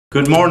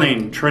Good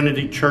morning,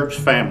 Trinity Church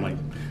family.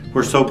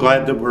 We're so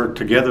glad that we're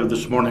together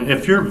this morning.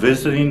 If you're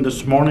visiting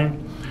this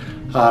morning,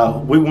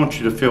 we want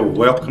you to feel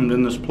welcomed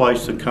in this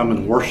place and come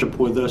and worship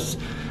with us.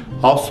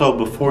 Also,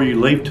 before you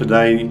leave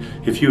today,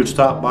 if you would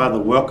stop by the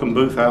welcome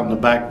booth out in the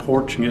back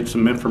porch and get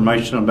some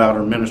information about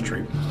our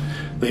ministry.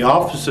 The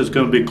office is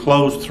going to be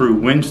closed through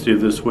Wednesday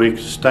of this week.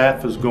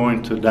 Staff is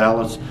going to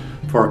Dallas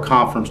for a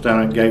conference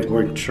down at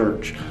Gateway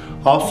Church.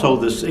 Also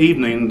this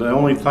evening, the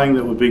only thing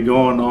that would be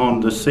going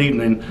on this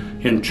evening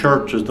in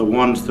church is the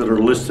ones that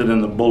are listed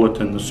in the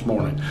bulletin this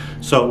morning.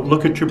 So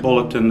look at your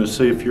bulletin to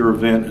see if your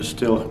event is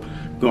still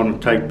going to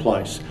take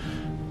place.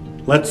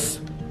 Let's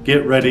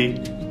get ready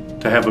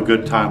to have a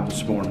good time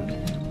this morning.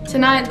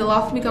 Tonight, the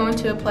Loft will be going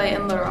to a play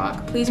in Little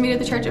Rock. Please meet at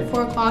the church at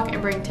 4 o'clock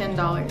and bring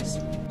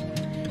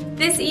 $10.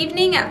 This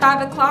evening at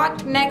 5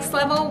 o'clock, Next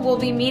Level will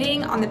be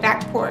meeting on the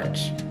back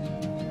porch.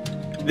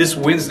 This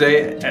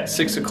Wednesday at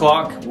 6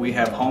 o'clock, we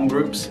have home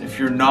groups. If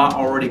you're not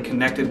already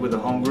connected with a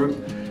home group,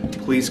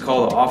 please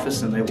call the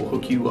office and they will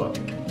hook you up.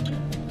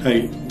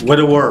 Hey,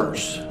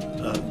 widowers,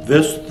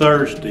 this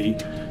Thursday,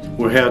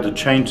 we have to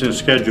change the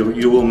schedule.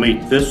 You will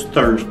meet this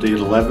Thursday at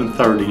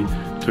 11:30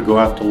 to go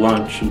out to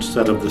lunch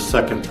instead of the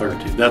second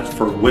Thursday. That's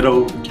for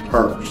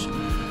widowers.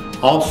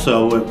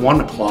 Also, at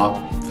 1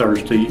 o'clock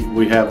Thursday,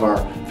 we have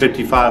our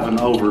 55 and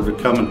over to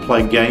come and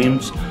play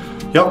games.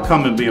 Y'all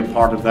come and be a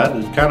part of that.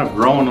 It's kind of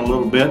growing a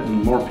little bit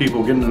and more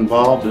people getting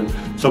involved. And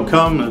so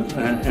come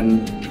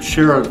and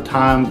share a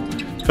time,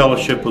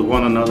 fellowship with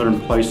one another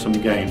and play some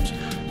games.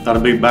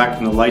 That'll be back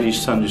in the ladies'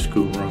 Sunday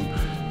school room.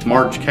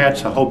 Marge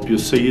Katz, I hope you'll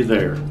see you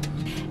there.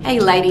 Hey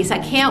ladies, I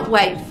can't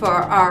wait for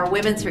our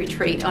women's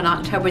retreat on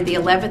October the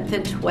 11th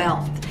and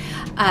 12th.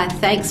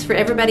 Thanks for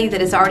everybody that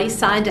has already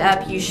signed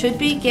up. You should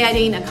be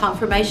getting a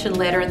confirmation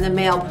letter in the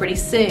mail pretty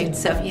soon.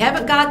 So if you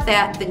haven't got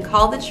that, then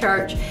call the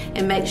church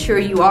and make sure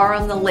you are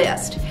on the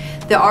list.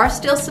 There are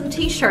still some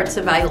t-shirts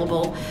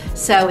available.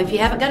 So if you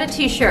haven't got a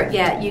t-shirt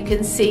yet, you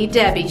can see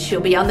Debbie.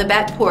 She'll be on the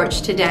back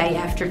porch today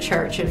after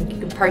church and you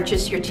can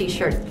purchase your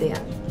t-shirt then.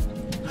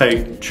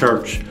 Hey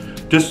church,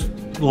 just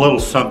a little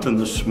something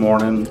this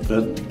morning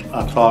that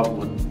I thought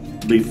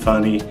would be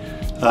funny.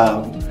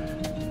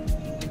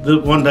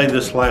 One day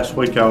this last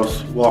week I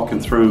was walking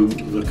through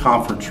the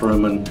conference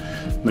room and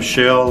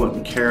Michelle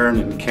and Karen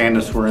and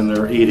Candace were in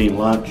there eating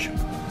lunch.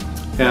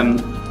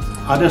 And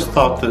I just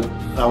thought that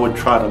I would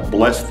try to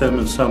bless them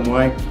in some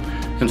way.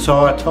 And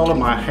so I told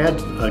them I had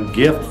a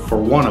gift for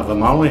one of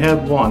them. I only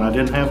had one, I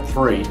didn't have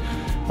three.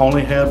 I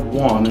only had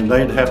one and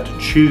they'd have to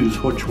choose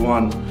which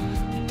one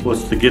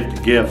was to get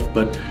the gift.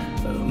 But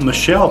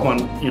Michelle, when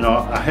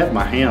I had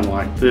my hand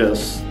like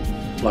this,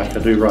 like I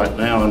do right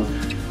now, and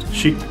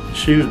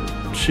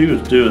she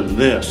was doing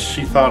this.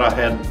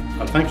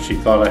 I think she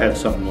thought I had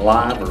something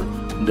live or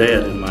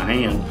dead in my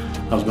hand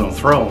I was going to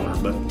throw on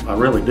her, but I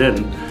really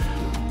didn't.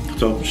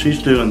 So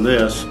she's doing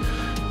this.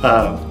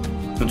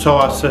 And so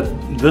I said,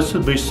 this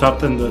would be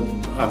something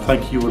that I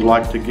think you would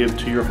like to give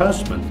to your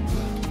husband,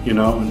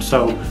 and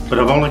so, but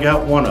I've only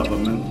got one of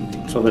them.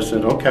 And so they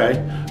said,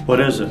 okay, what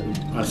is it?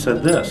 I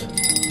said, this.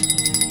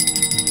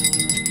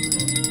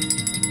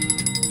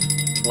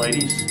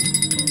 Ladies,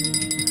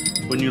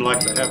 wouldn't you like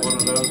to have one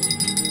of those?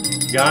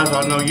 Guys,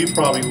 I know you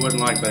probably wouldn't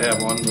like to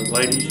have one, but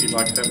ladies, you'd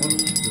like to have one?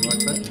 You like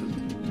that?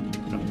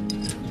 No.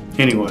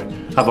 Anyway,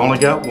 I've only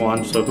got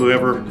one, so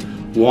whoever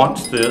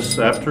wants this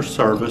after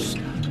service,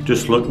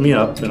 just look me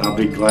up and I'll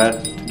be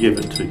glad to give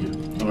it to you.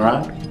 All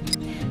right?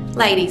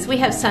 Ladies, we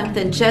have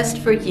something just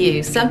for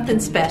you, something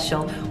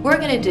special. We're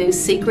going to do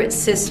Secret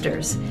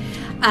Sisters.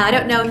 I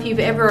don't know if you've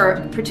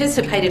ever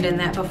participated in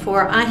that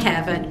before. I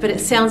haven't, but it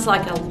sounds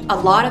like a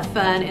lot of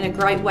fun and a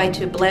great way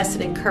to bless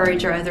and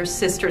encourage our other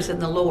sisters in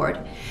the Lord.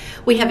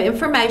 We have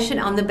information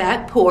on the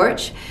back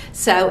porch,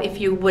 so if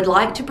you would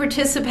like to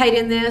participate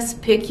in this,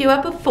 pick you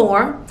up a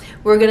form.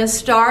 We're going to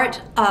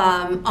start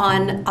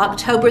on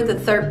October the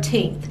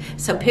 13th.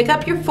 So pick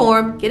up your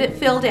form, get it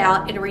filled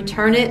out, and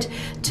return it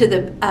to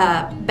the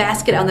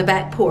basket on the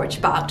back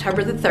porch by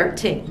October the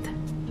 13th.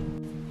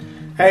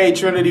 Hey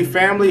Trinity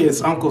family,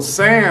 it's Uncle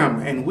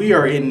Sam, and we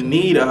are in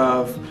need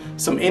of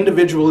some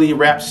individually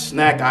wrapped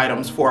snack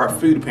items for our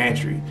food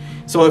pantry.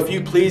 So if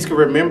you please can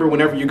remember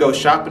whenever you go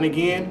shopping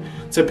again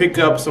to pick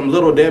up some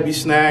Little Debbie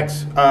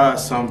snacks,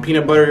 some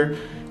peanut butter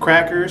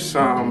crackers,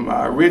 some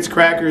Ritz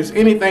crackers,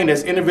 anything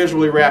that's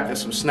individually wrapped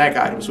as some snack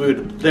items. We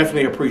would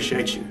definitely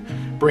appreciate you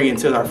bringing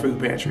to our food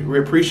pantry. We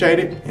appreciate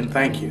it and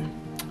thank you.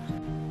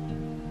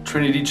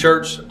 Trinity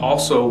Church,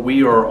 also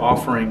we are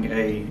offering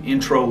an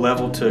intro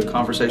level to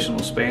conversational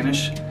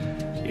Spanish.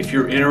 If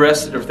you're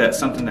interested or if that's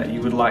something that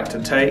you would like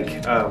to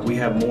take, we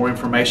have more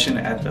information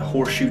at the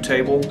horseshoe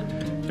table.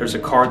 There's a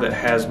card that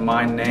has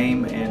my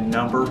name and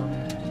number.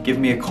 Give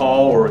me a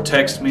call or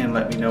text me and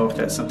let me know if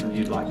that's something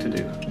you'd like to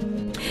do.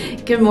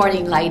 Good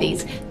morning,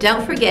 ladies.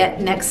 Don't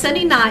forget, next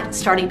Sunday night,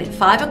 starting at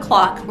 5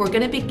 o'clock, we're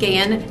going to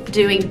begin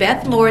doing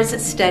Beth Moore's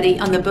study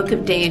on the book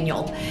of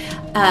Daniel.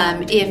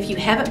 If you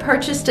haven't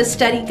purchased a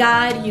study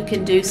guide, you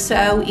can do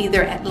so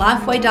either at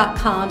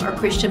lifeway.com or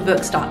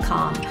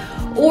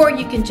christianbooks.com. or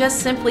you can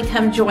just simply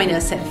come join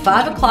us at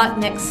 5 o'clock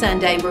next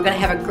Sunday. We're going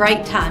to have a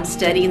great time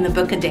studying the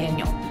book of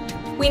Daniel.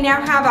 We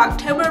now have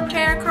October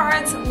prayer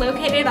cards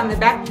located on the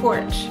back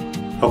porch.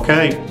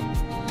 Okay.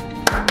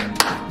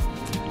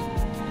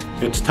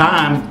 It's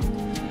time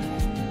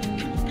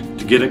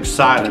to get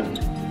excited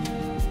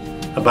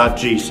about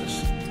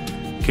Jesus.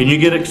 Can you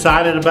get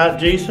excited about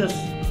Jesus?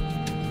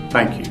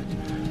 Thank you.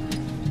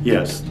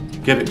 Yes,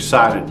 get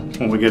excited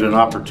when we get an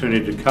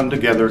opportunity to come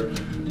together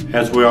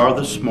as we are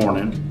this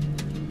morning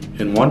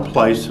in one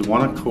place, in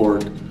one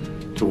accord,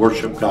 to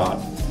worship God.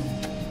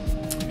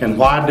 And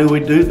why do we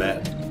do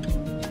that?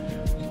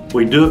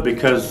 We do it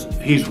because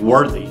He's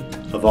worthy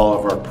of all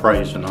of our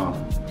praise and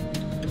honor.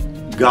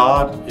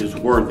 God is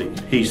worthy.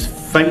 He's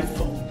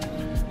faithful.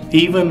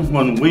 Even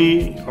when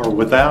we are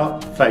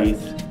without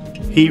faith,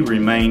 He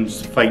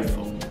remains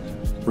faithful.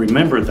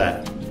 Remember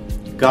that.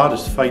 God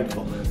is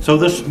faithful. So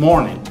this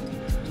morning,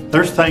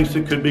 there's things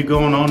that could be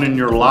going on in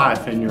your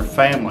life, in your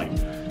family,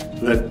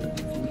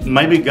 that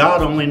maybe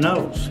God only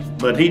knows,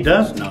 but He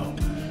does know.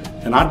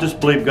 And I just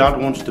believe God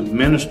wants to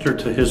minister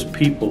to His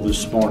people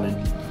this morning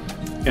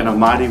in a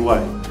mighty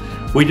way.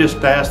 We just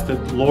ask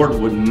that the Lord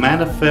would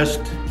manifest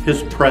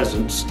His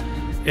presence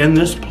in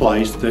this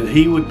place, that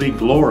He would be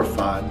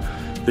glorified,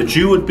 that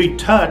you would be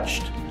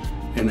touched,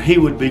 and He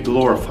would be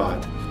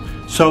glorified.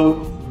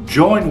 So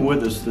join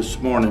with us this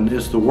morning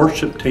as the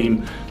worship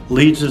team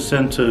leads us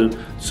into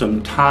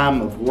some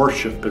time of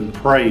worship and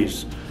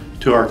praise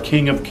to our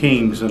King of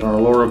Kings and our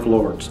Lord of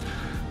Lords.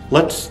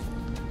 Let's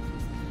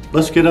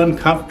get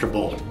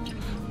uncomfortable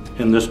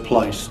in this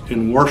place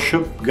and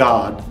worship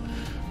God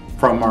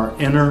from our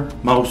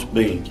innermost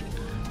being.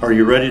 Are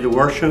you ready to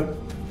worship?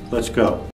 Let's go.